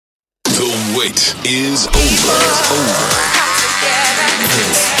wait is over.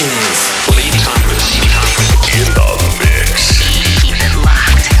 This is Lee Thomas in the mix. Keep it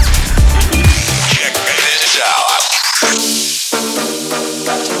locked. Check this out.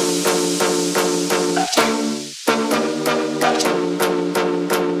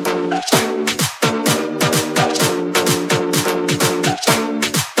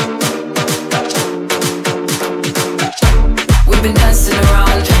 We've been dancing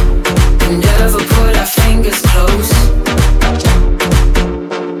around and never put our fingers close.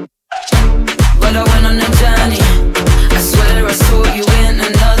 But I went on a journey. I swear I saw you in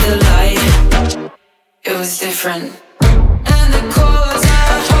another light. It was different. And the chords I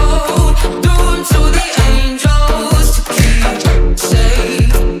hold, doomed to the angels to keep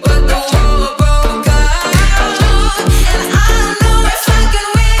safe. But the war broke out, and I don't know if I can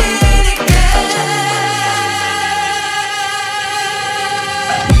win again.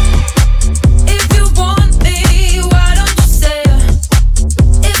 If you want me, why don't you say it?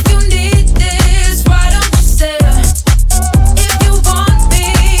 If you need this, why don't you say it? If you want me,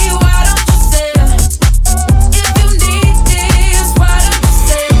 why don't you say it? If you need this, why don't you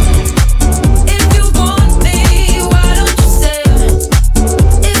say it? If you want me, why don't you say it?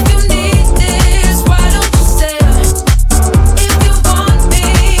 If you need this, why don't you say it? If you want me,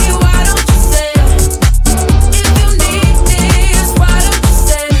 why don't you say it? If you need this, why don't you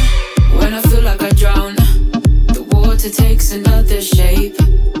say it? When I feel like I drown, the water takes another shape,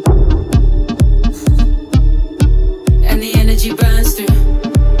 and the energy burns through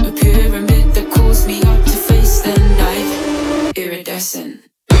a pyramid that calls me up to face the night. Iridescent.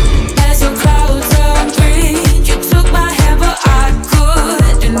 As your clouds turned green, you took my hand, but I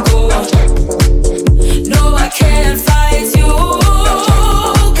couldn't go. No, I can't fight you,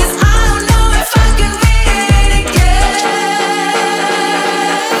 'cause I don't know if I can win again.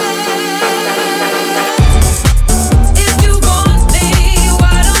 If you want me,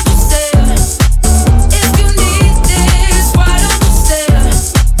 why don't you say it? If you need this, why don't you say it?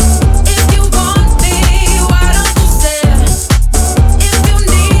 If you want me, why don't you say it? If you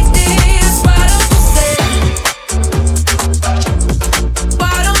need this, why don't you say it?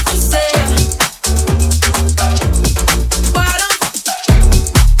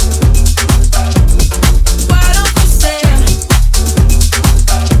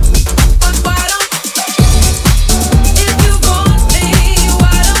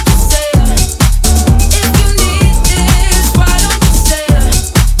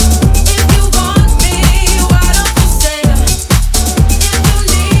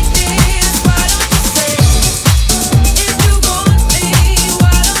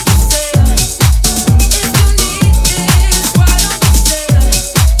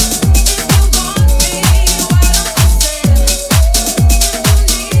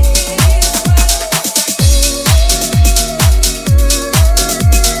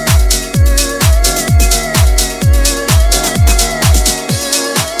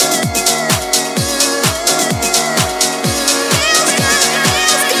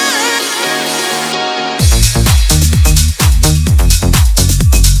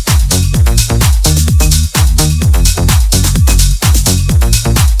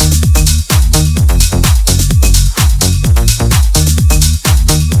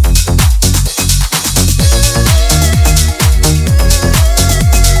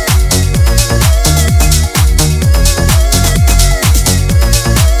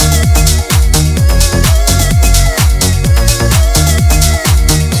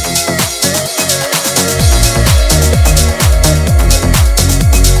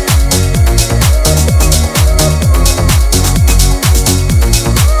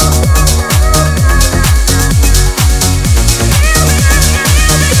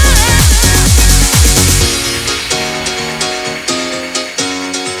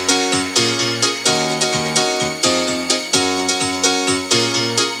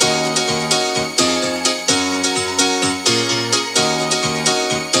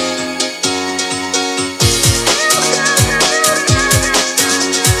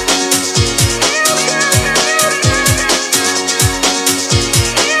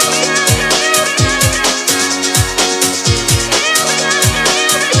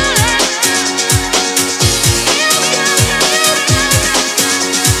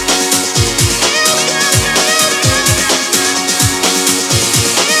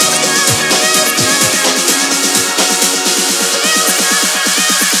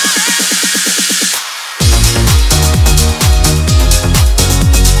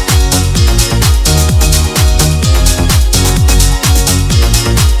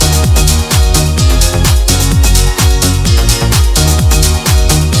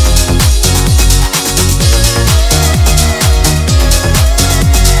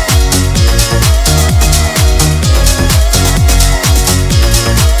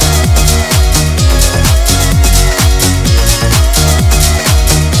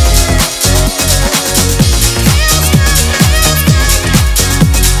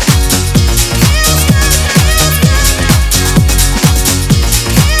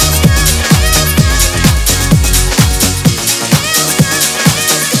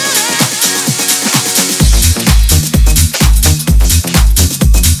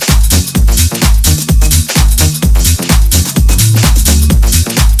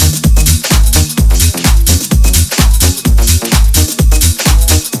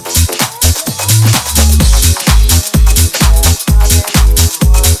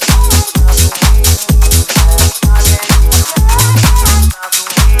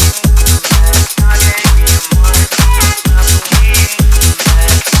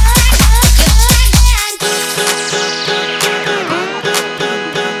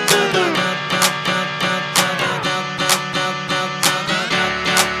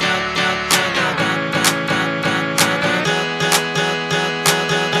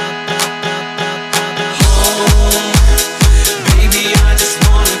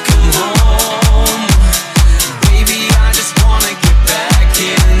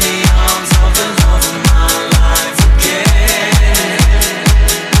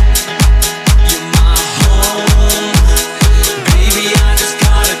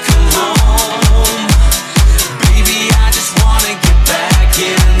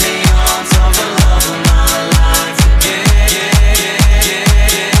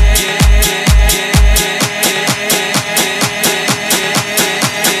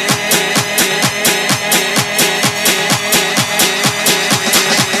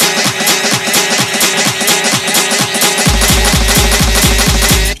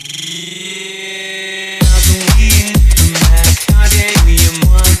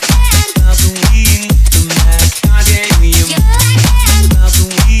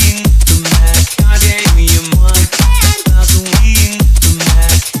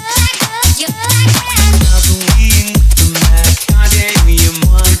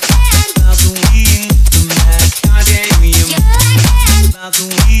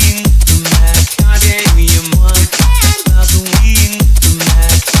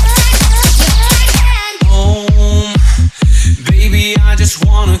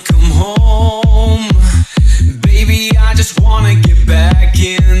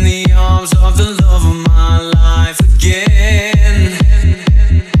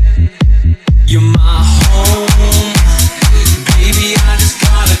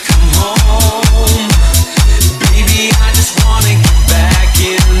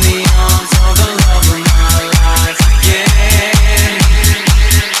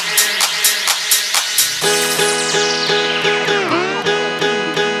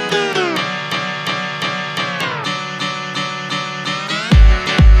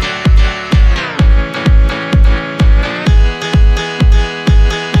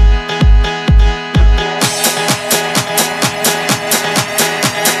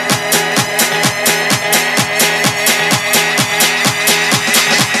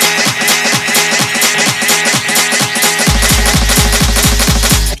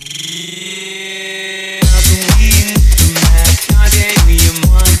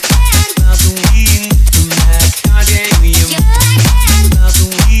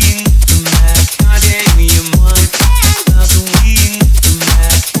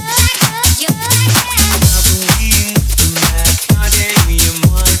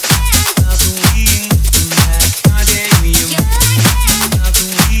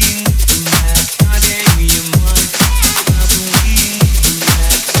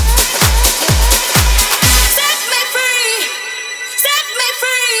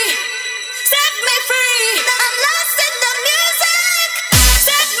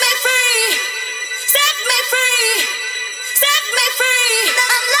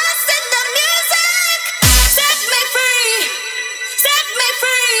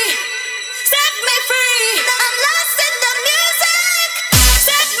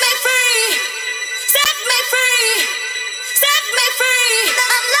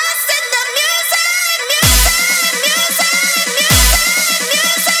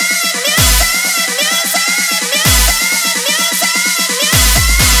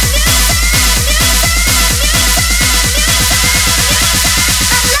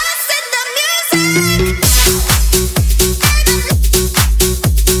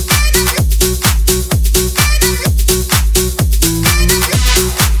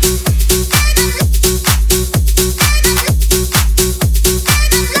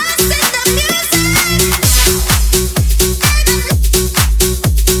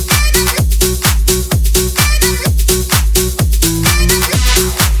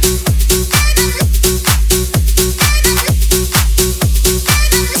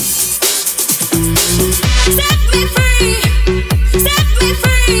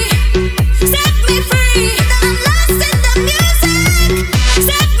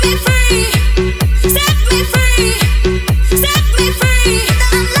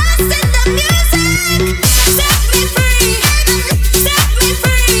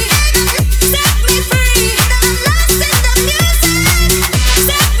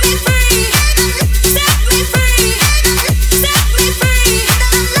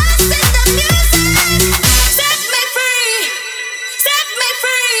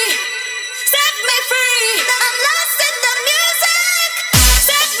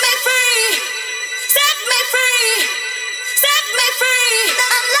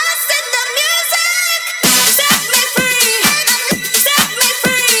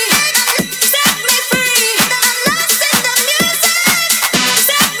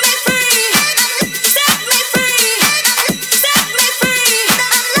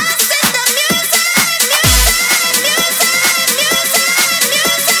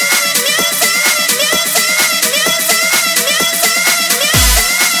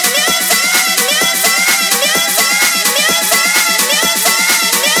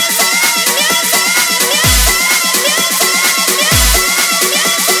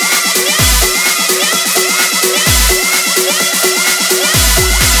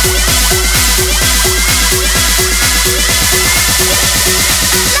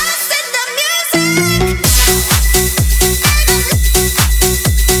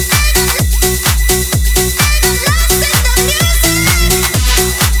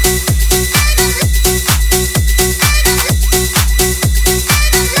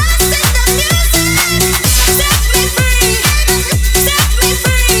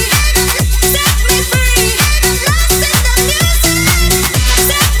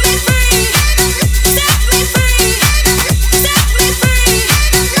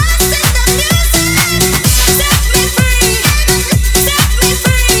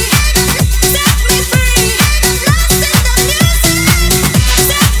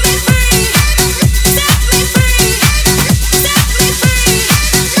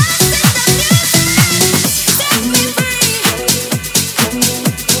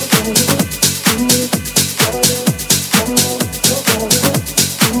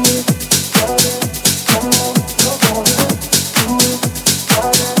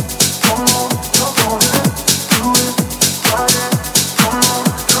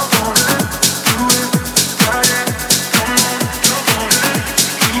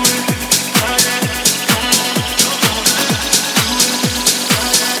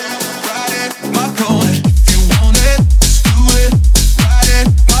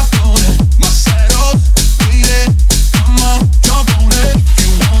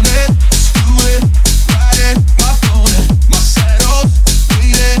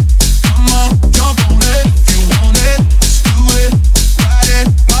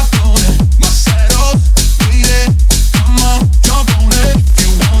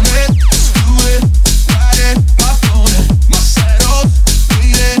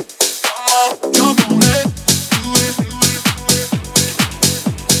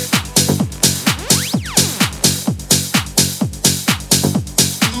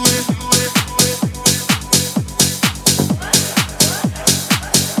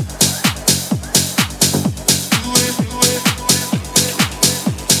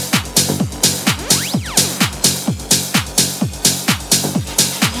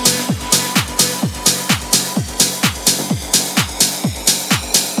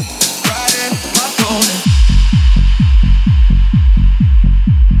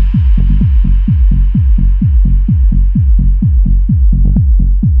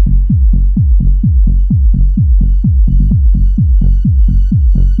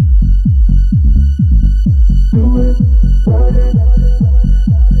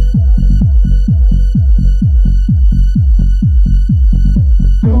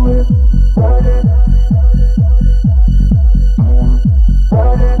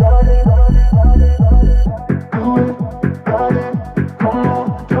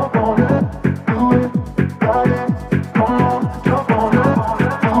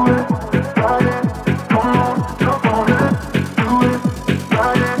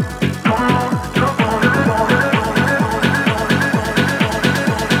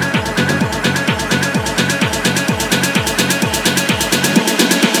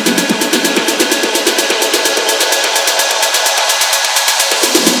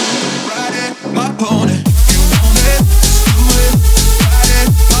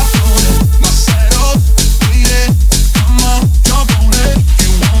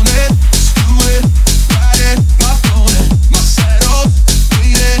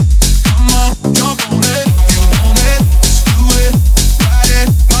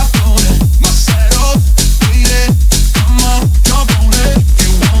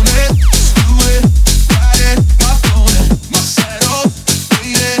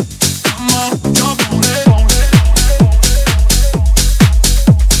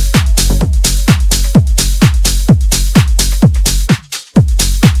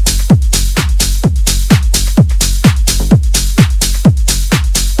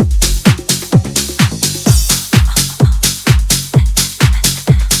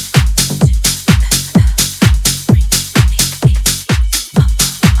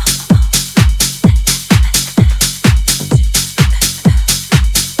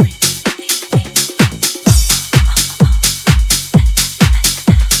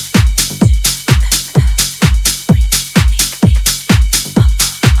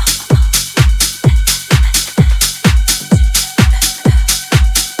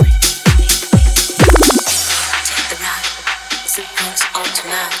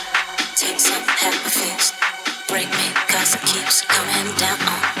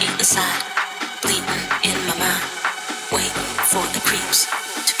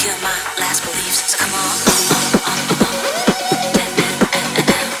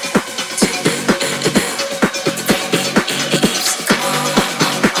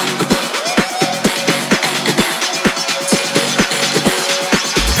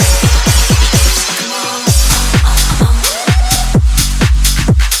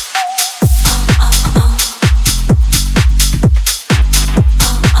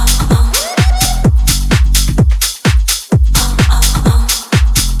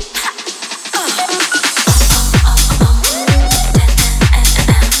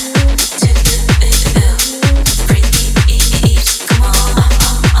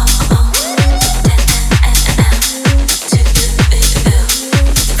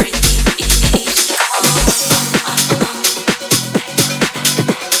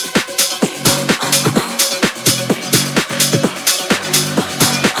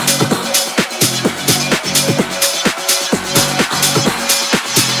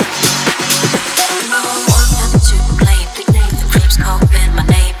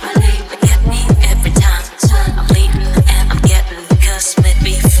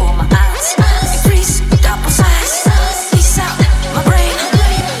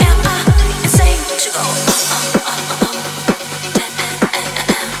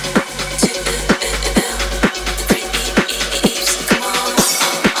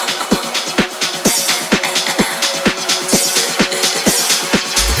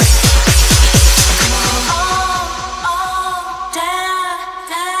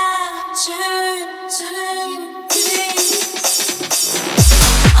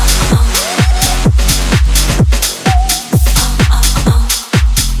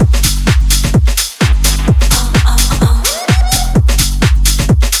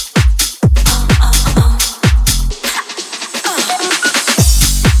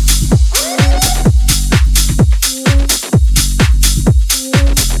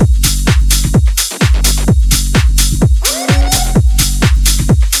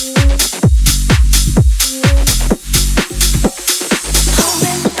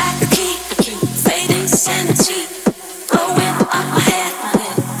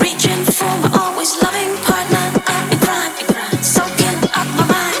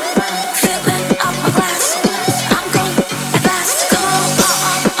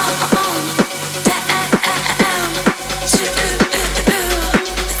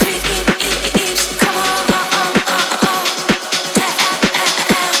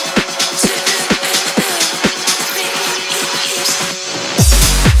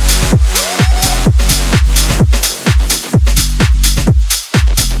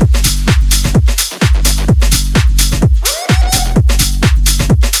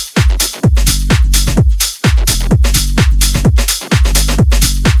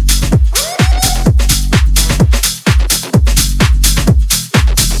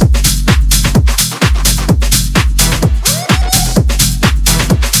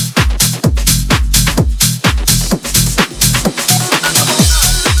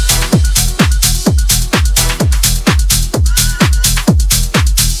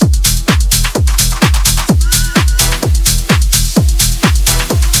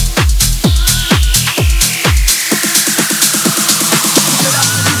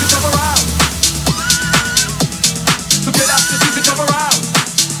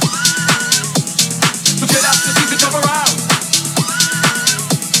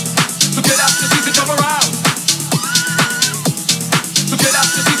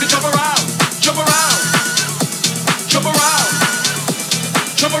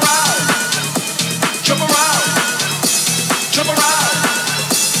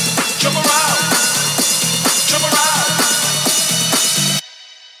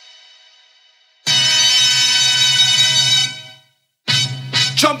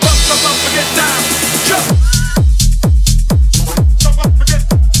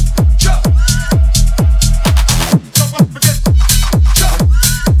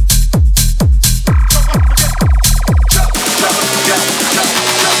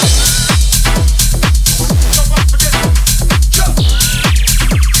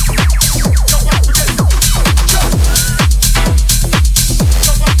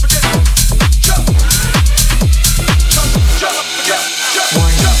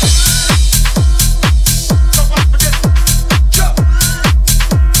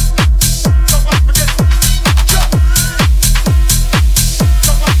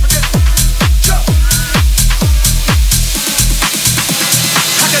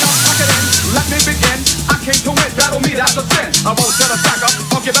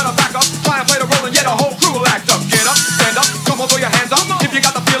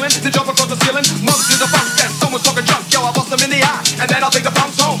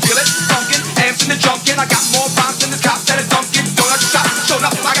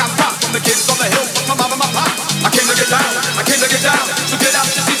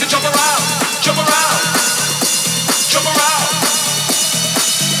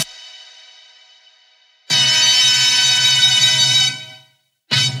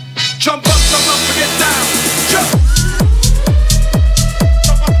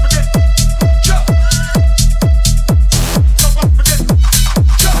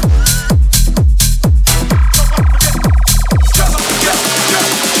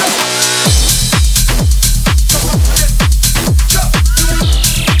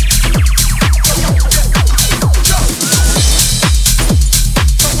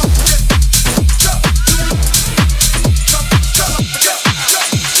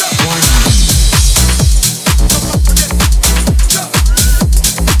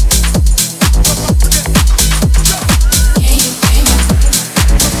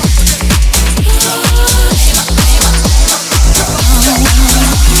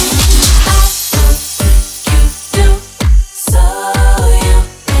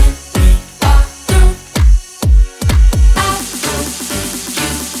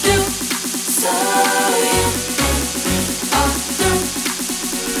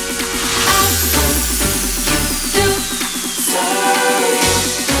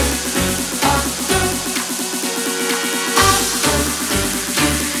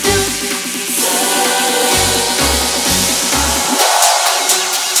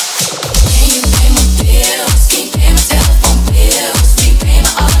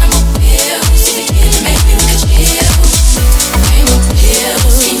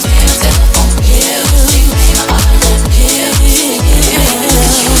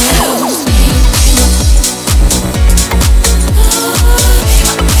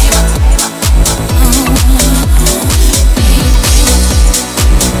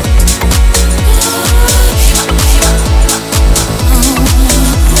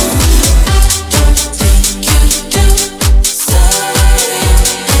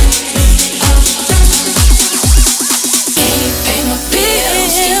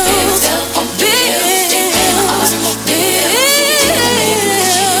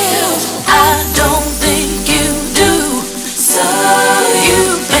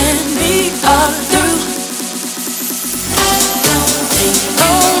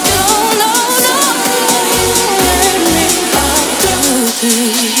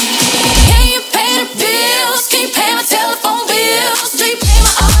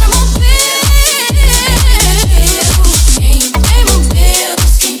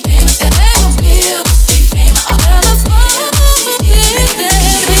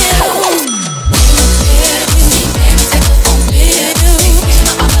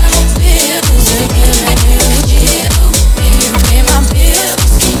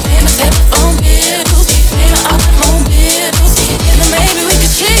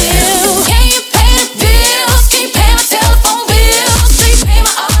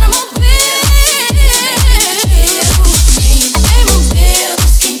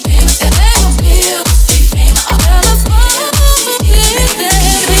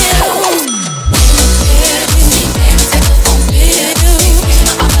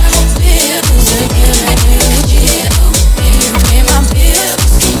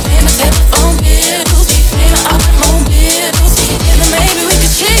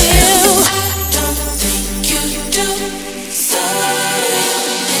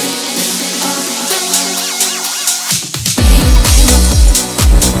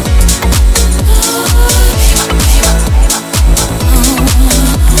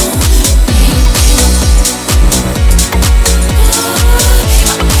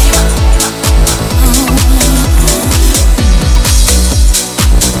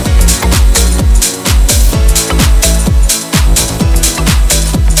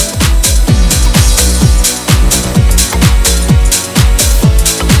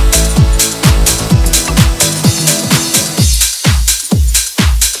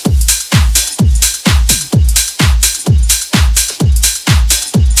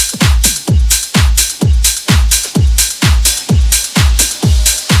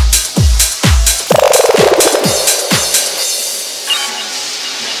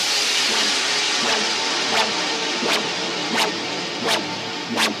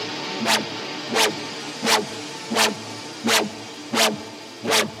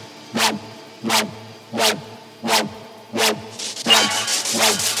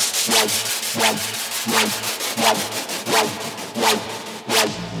 Party people!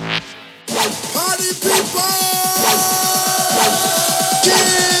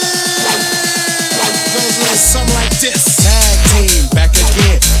 Goes a little something like this. Tag team, back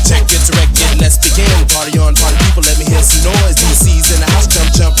again. Check it, direct it, let's begin. Party on, party people, let me hear some noise. DC's in the house,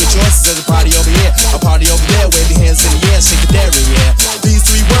 jump, jump, your choices. There's a party over here, a party over there. Wave your hands in the air, shake it there, yeah. These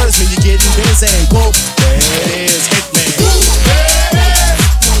three words mean you're getting busy. Whoa, there it is, Hitman.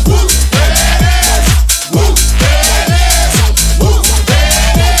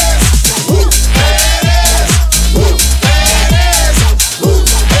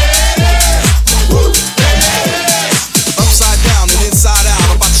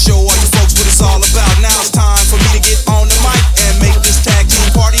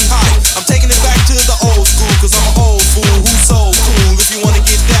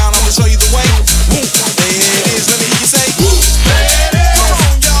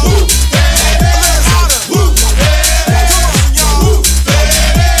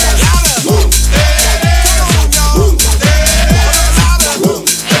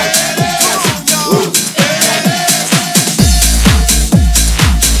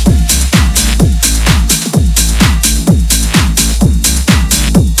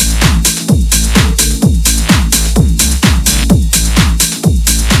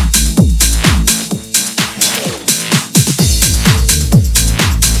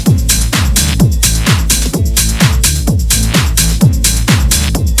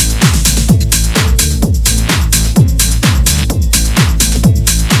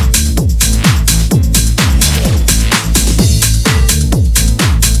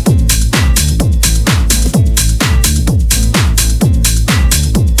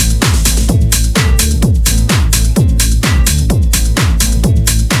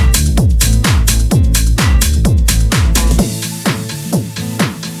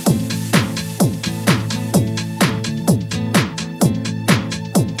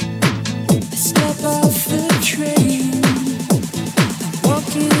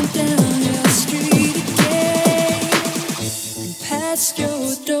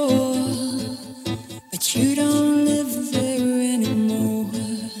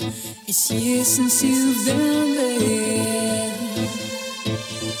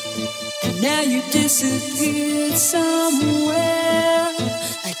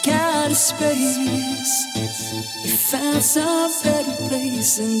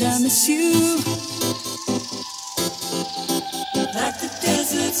 And I miss you like the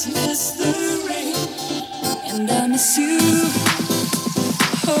deserts miss the rain. And I miss you.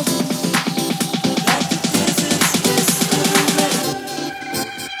 Oh.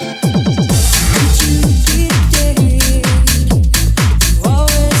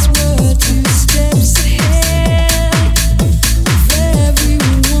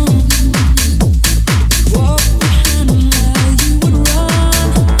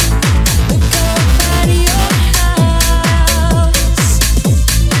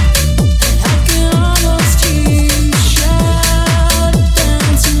 Shine.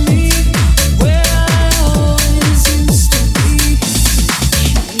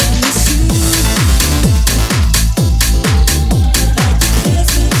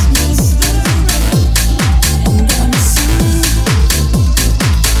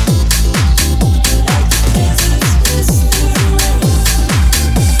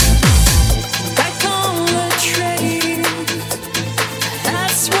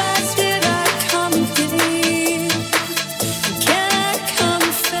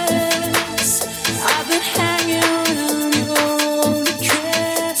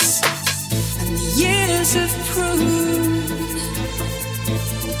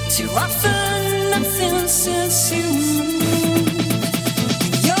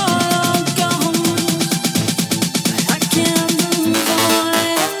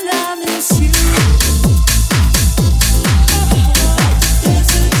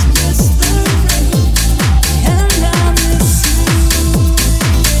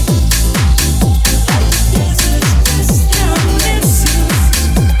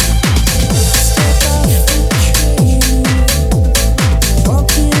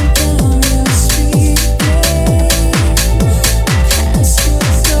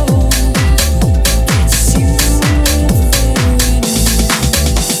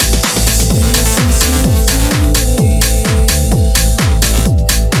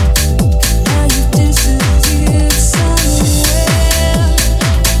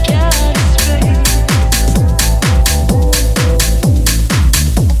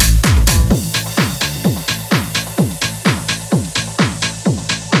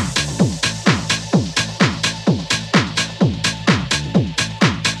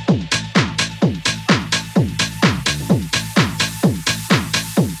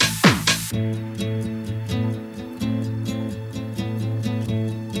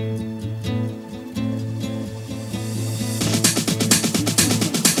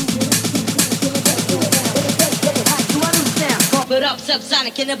 up,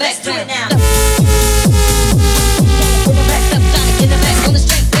 subsonic in the back. Let's do it now. Subsonic in the back. On the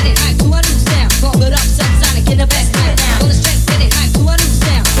strength, get it high to a new sound. Bump it up, subsonic in the back. On the strength, get it high to a new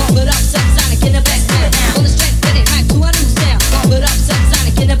sound. Bump it up, subsonic in the back. On the strength, get it high to a new sound. Bump it up,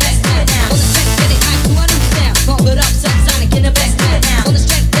 subsonic in the back. On the strength, get it high to a new sound. Bump it up, subsonic in the back. On the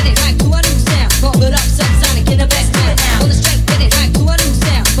strength, get it high to a new sound. Bump it up, subsonic in the back. On the strength, get it high to a new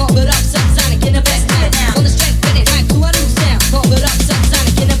sound. Bump it up, subsonic in the back. On the strength, get it high to a new sound. Bump it up,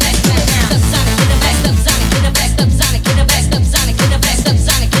 subsonic in the back. Subsonic in the back. Subsonic in the back. Subsonic in the back. Subsonic in the back.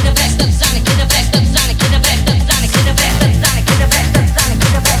 Subsonic in the back. Subsonic in the back. Subsonic in the back. Subsonic in the back. Subsonic in the back. Subsonic in the back.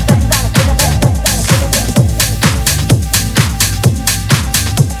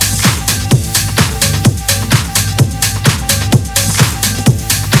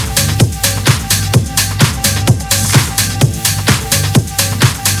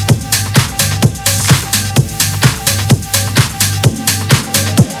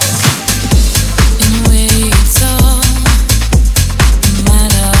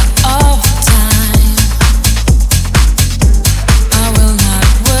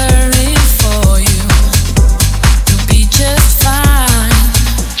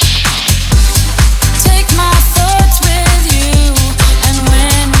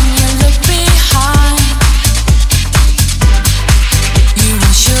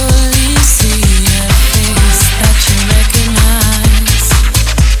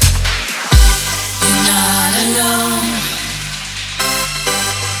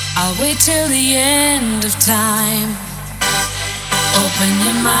 Till the end of time, open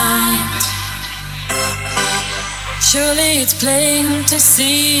your mind. Surely it's plain to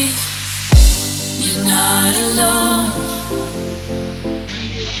see you're not alone.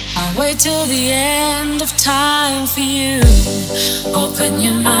 I'll wait till the end of time for you. Open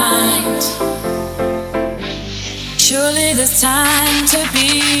your mind. Surely there's time to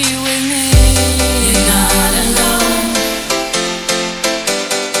be with me. You're not alone.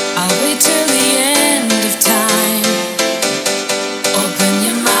 Till the end of time, open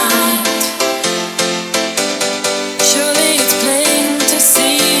your mind. Surely it's plain to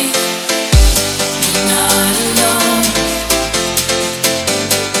see you're not alone.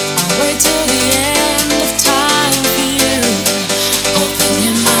 I'll wait till the end of time for you. Open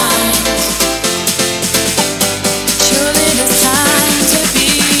your mind. Surely there's time to be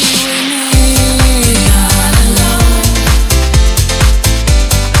with me. You're not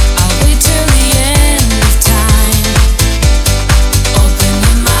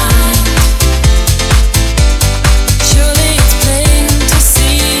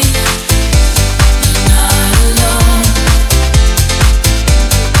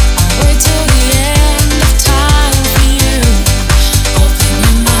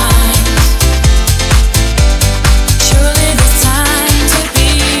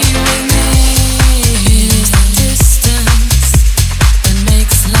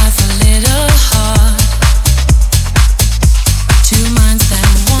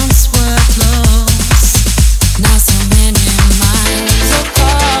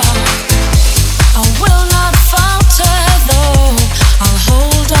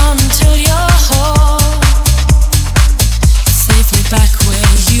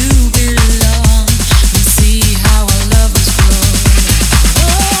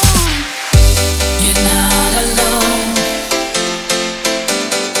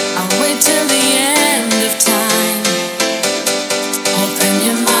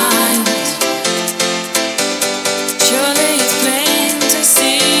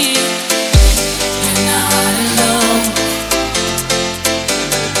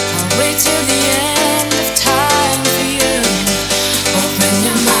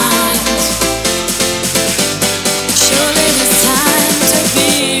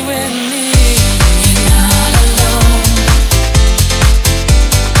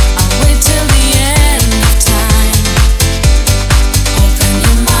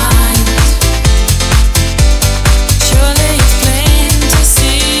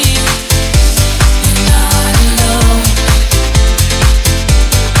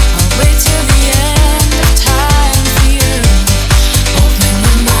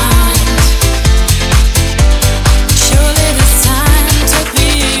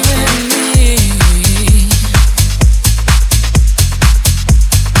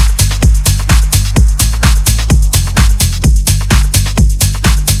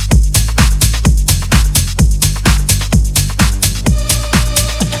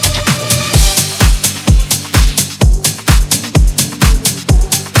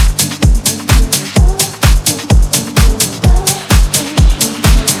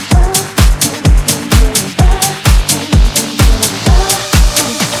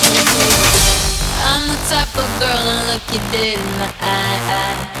you dead in the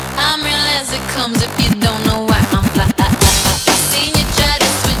eye. I'm real as it comes if you don't know why I'm fly. I seen you try to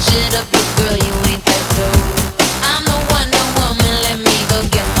switch it up, but girl, you ain't that dope. I'm the Wonder Woman, let me go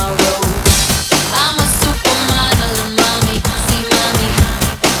get my robe. I'm a supermodel, and mommy, see mommy.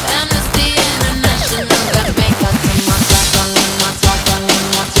 Amnesty International got bank out to my talk on my talk on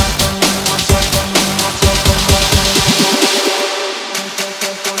my talk on my talk on my talk on my talk.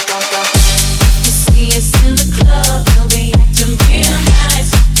 You see us in the club, you'll be acting real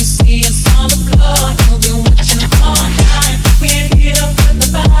nice. You see us on the floor, you'll be watching all night. We ain't hit up with the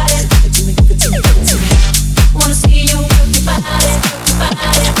body. Give it to me, give it to me, give it to me. Wanna see you work your body,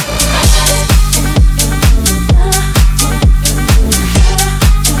 body, body.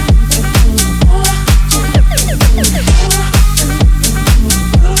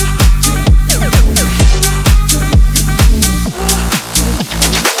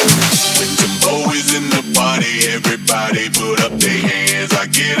 When Jimbo is in the party, everybody put up their hands. I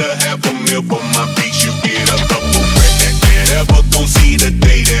get a half a meal for my beats, you get a couple grand. Never gon' see the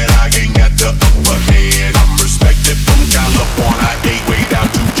day that I ain't got the upper hand. I'm respected from California, way down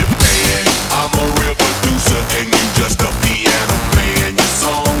to Japan. I'm a real producer and you just a piano man. Your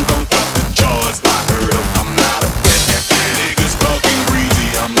song don't top the charts, I heard 'em, I'm not a fan. Niggas talking breezy,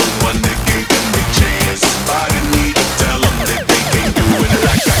 I'm the one that gave them the chance. Somebody need to tell them that they can't do it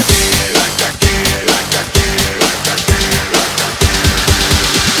like I can, like I can, like I can, like I can, like I can.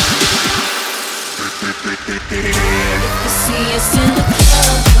 You see us in the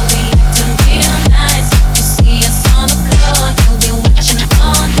club, you'll be acting real nice. You see us on the floor, you'll be watching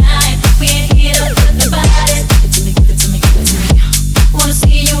all night. We ain't hit up with the body. Give it to me, give it to me, give it to me. Wanna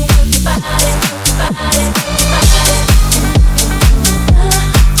see you work your body, body, body.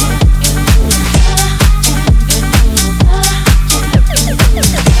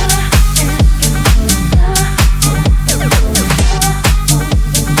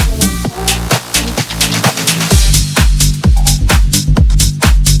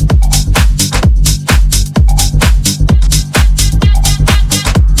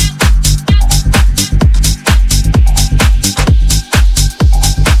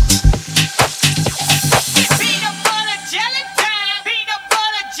 Peanut butter jelly time. Peanut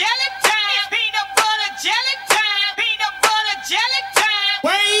butter jelly time. Peanut butter jelly time. Peanut butter jelly time.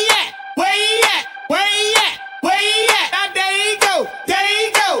 Where he at? Where he at? Where he at? Where he at? Now there he go. There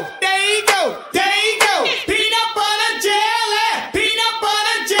he go. There he go. There he go. Peanut butter jelly. Peanut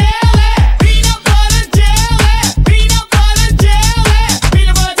butter jelly. Peanut butter jelly. Peanut butter jelly.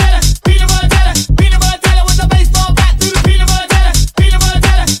 Peanut butter jelly. Peanut butter jelly. Peanut butter jelly with the baseball bat through the peanut butter jelly. Peanut butter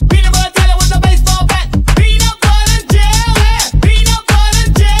jelly. Peanut butter jelly with the baseball bat. Peanut butter jelly. Peanut butter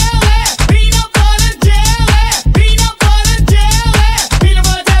jelly. Peanut butter jelly. Peanut butter jelly. Peanut butter jelly.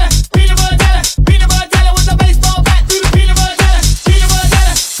 Peanut butter jelly. Peanut butter jelly with the baseball bat through the peanut butter jelly. Peanut butter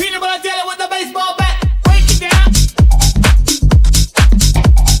jelly. Peanut butter jelly with the baseball bat. Break it down.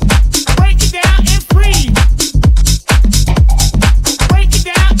 Break it down and freeze. Break it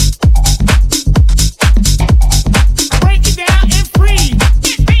down. Break it down and freeze.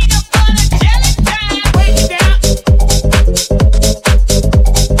 Peanut butter jelly time. Break it down.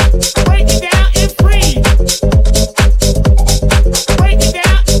 Break it down and freeze. Break it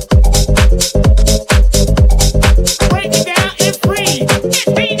down. Break it down and freeze.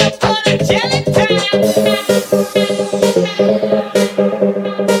 Peanut butter jelly time.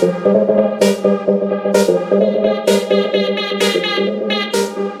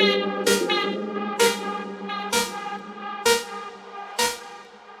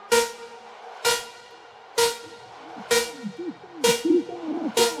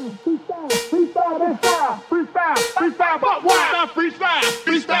 Freestyle, but why?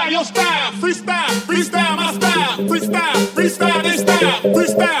 Freestyle your style. Freestyle my style. Freestyle this style.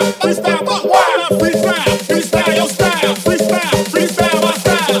 Freestyle, but why? Freestyle your style. Freestyle my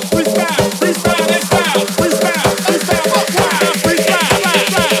style. Freestyle this style. Freestyle, but why?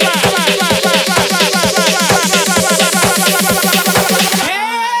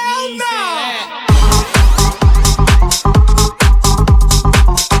 Hell no!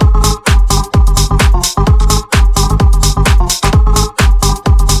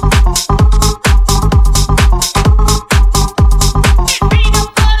 Peanut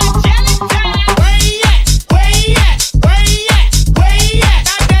butter jelly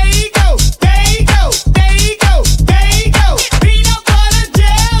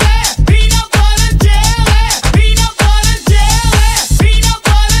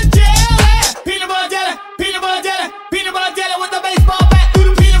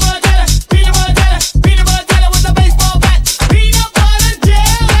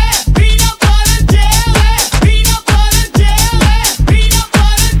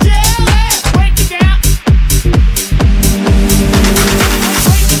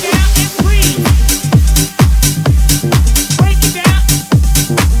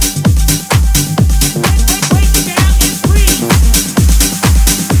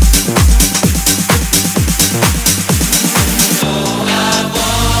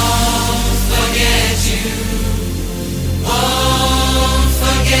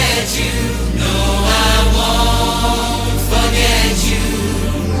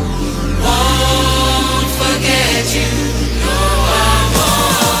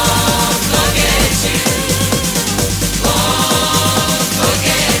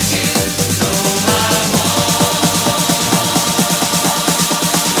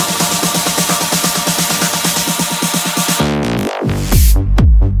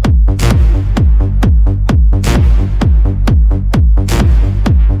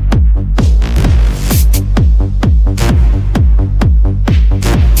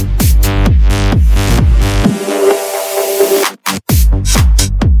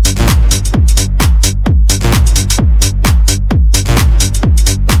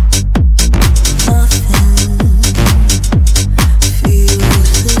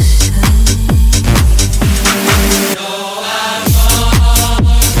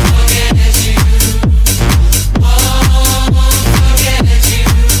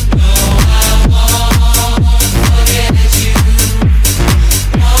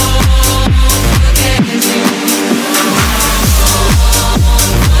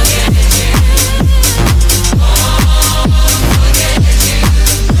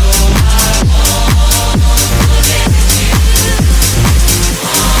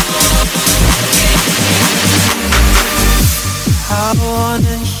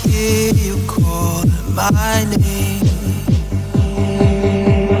wanna hear you call my name.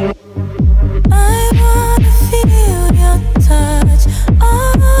 I wanna feel your touch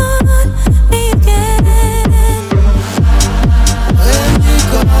on me again. When you're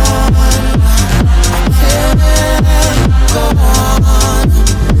gone, I can't go on.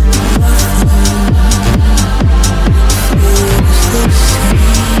 Nothing feels the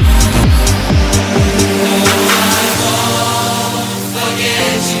same.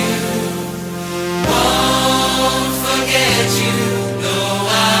 Forget you, won't forget you. No,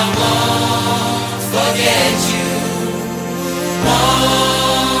 I won't forget you,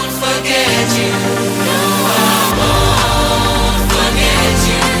 won't forget you. No, I won't forget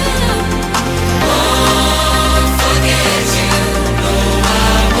you, won't forget you. No, I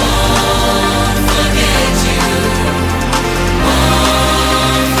won't forget you,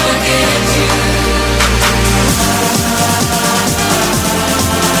 won't forget you.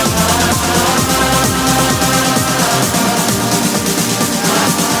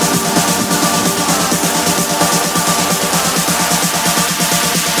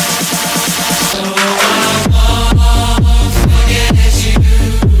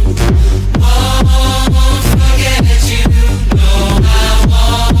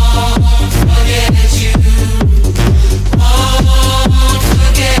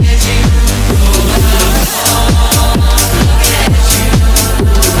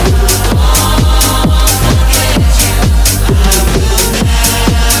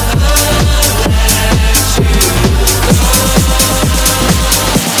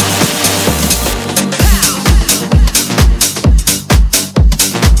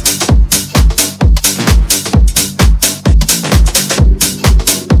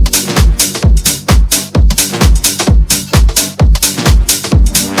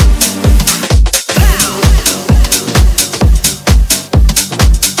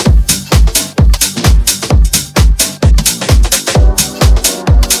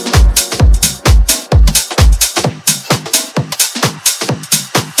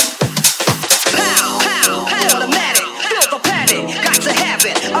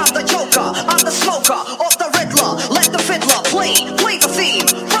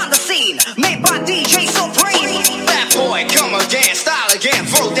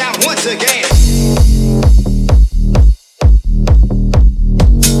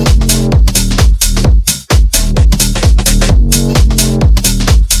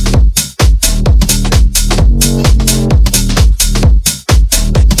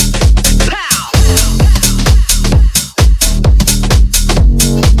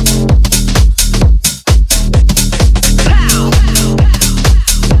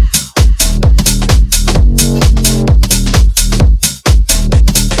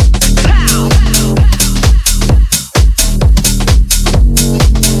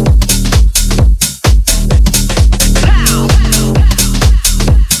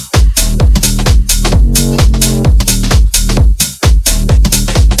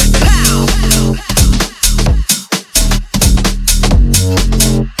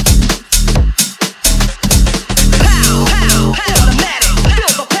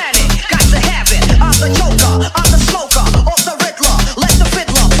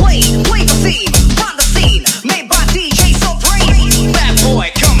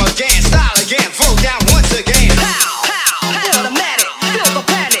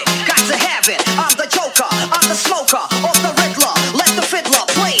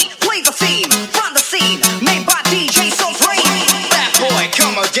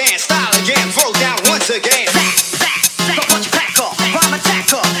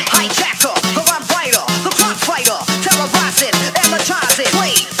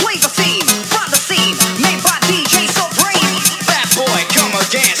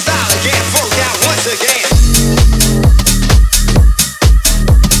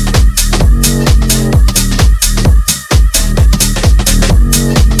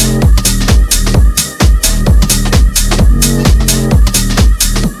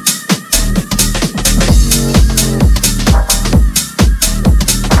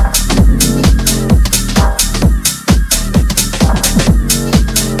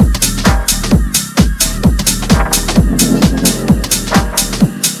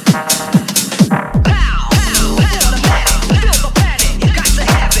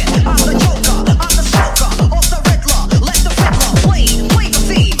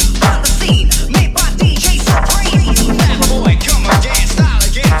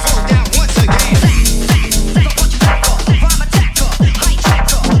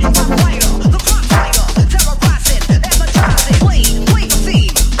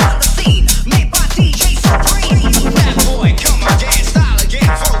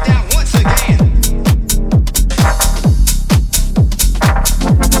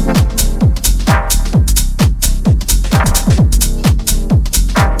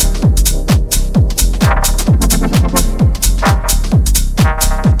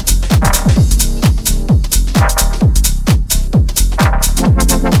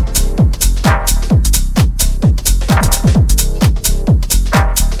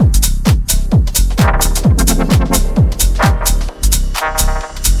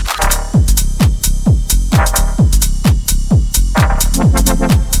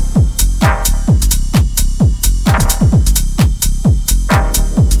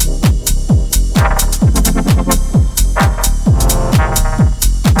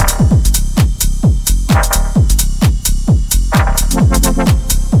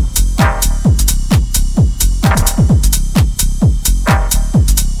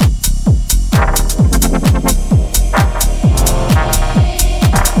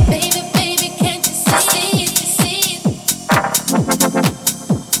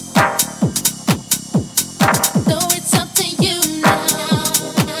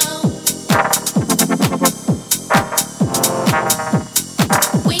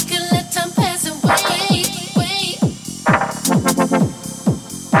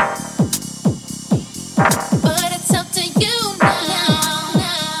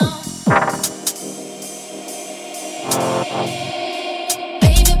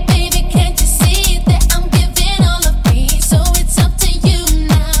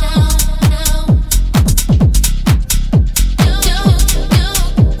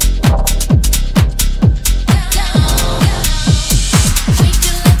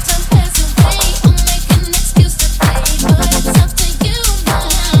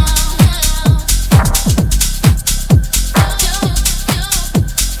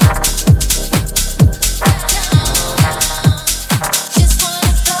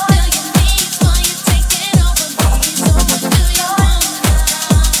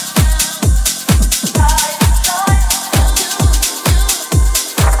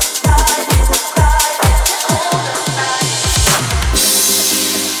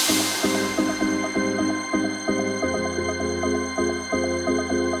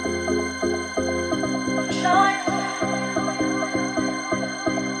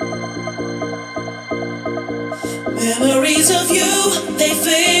 they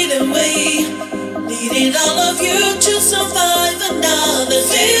fade away. Needing all of you to survive another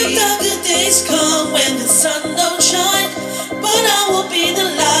day. Darker days come when the sun don't shine, but I will be the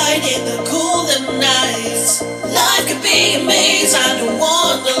light in the cooler nights. Life could be a maze, I don't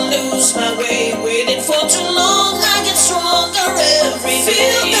want to lose my way. Waiting for too long, I get stronger every day.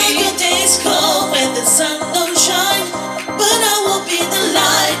 Feel darker days come when the sun don't shine, but I will be the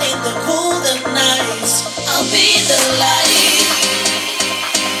light in the colder nights. I'll be the light.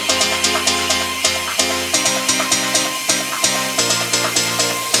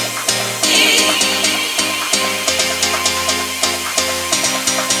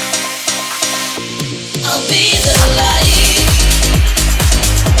 I'll be the light.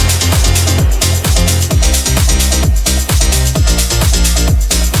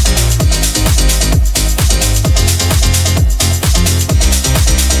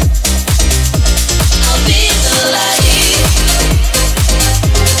 I'll be the light.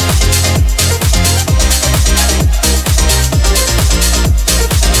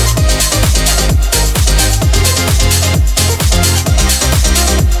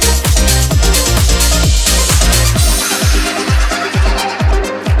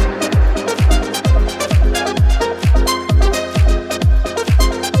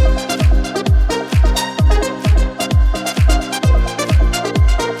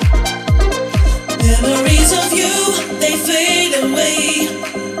 Memories of you, they fade away.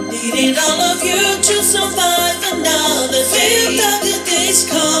 Needing all of you to survive another day. Darker days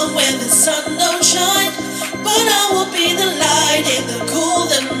come when the sun don't shine, but I will be the light in the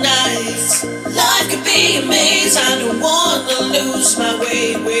cooler nights. Life could be a maze, I don't want to lose my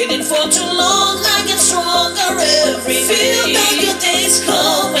way. Waiting for too long, I get stronger every day. Feel darker days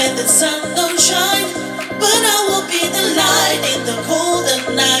come when the sun don't shine, but I will be the light in the colder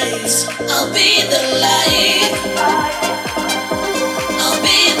nights. I'll be the light. I'll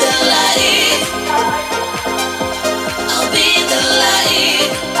be the light. I'll be the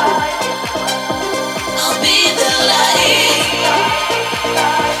light. I'll be the light.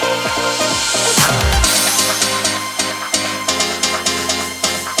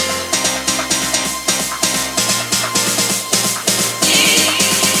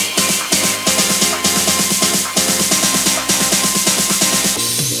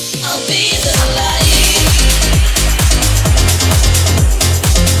 I'll be the light.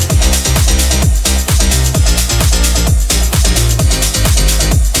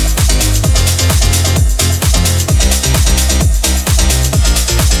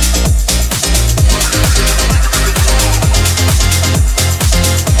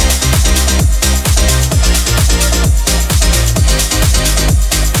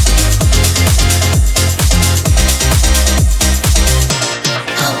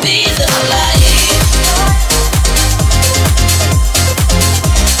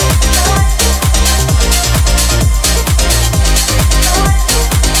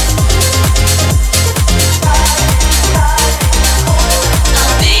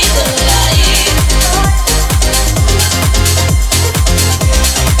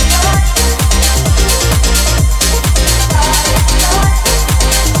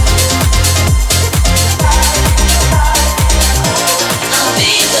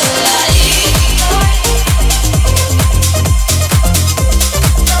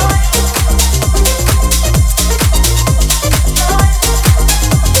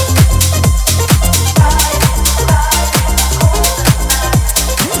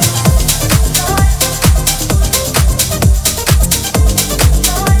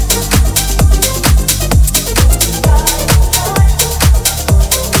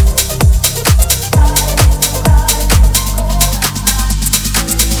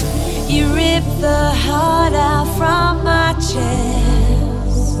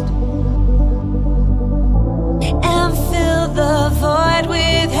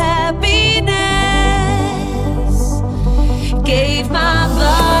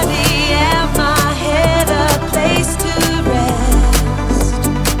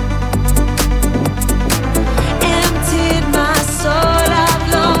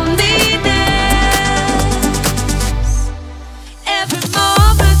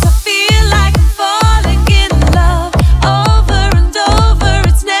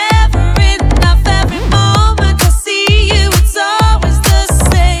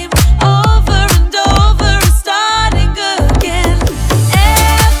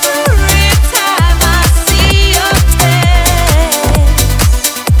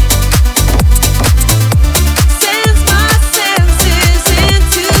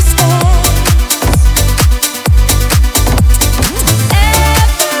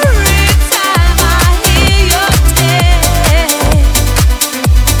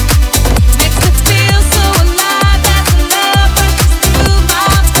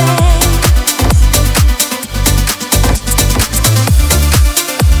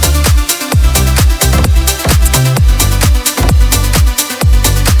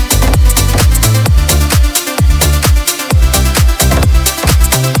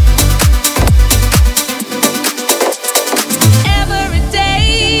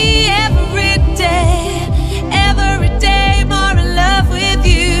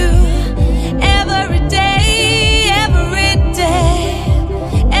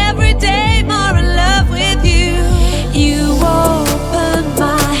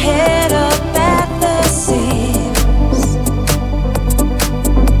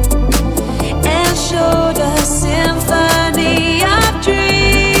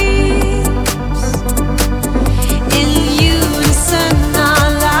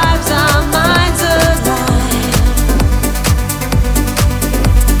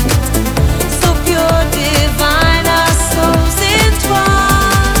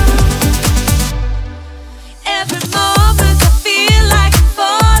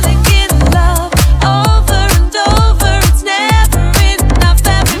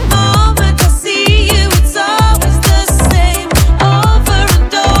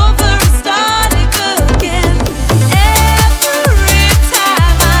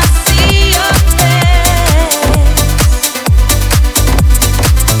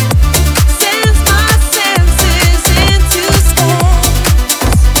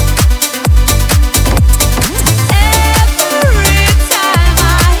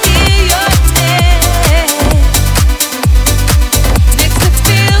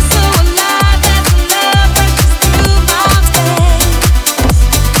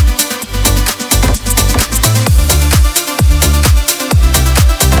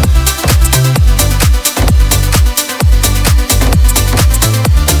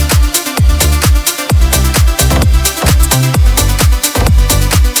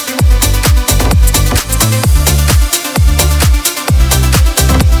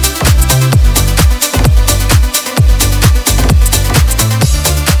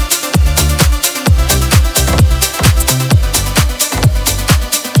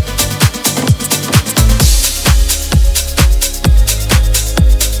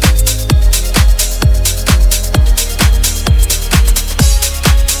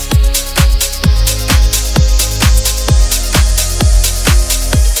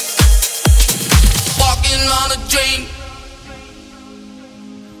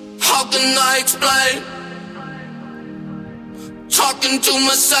 talking to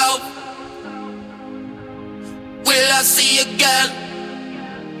myself. Will I see again?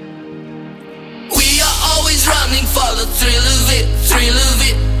 We are always running for the thrill of it, thrill of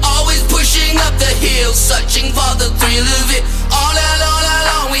it. Always pushing up the hill, searching for the thrill of it. All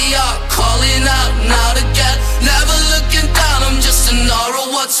along we are calling out now to get. Never looking down, I'm just an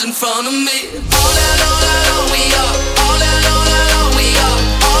aura, what's in front of me. All along we are, all along we are,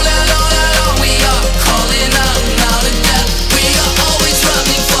 all along we are calling out now to get. We are always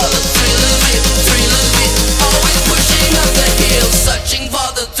running for the thrill of it, thrill of it. Always pushing up the hill, searching for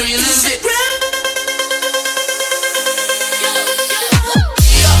the thrill of it.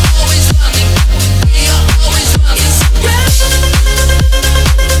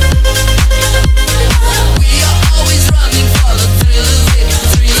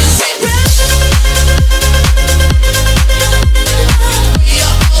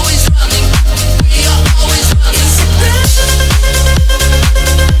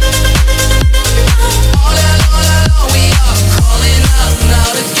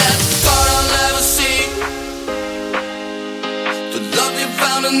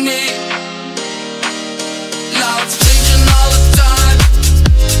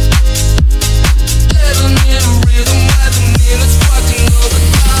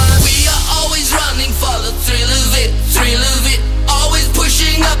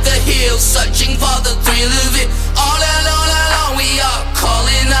 Searching for the thrill of it. All along we are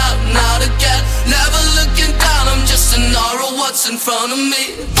calling out now to get. Never looking down, I'm just an aura, what's in front of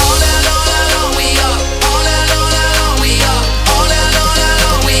me. All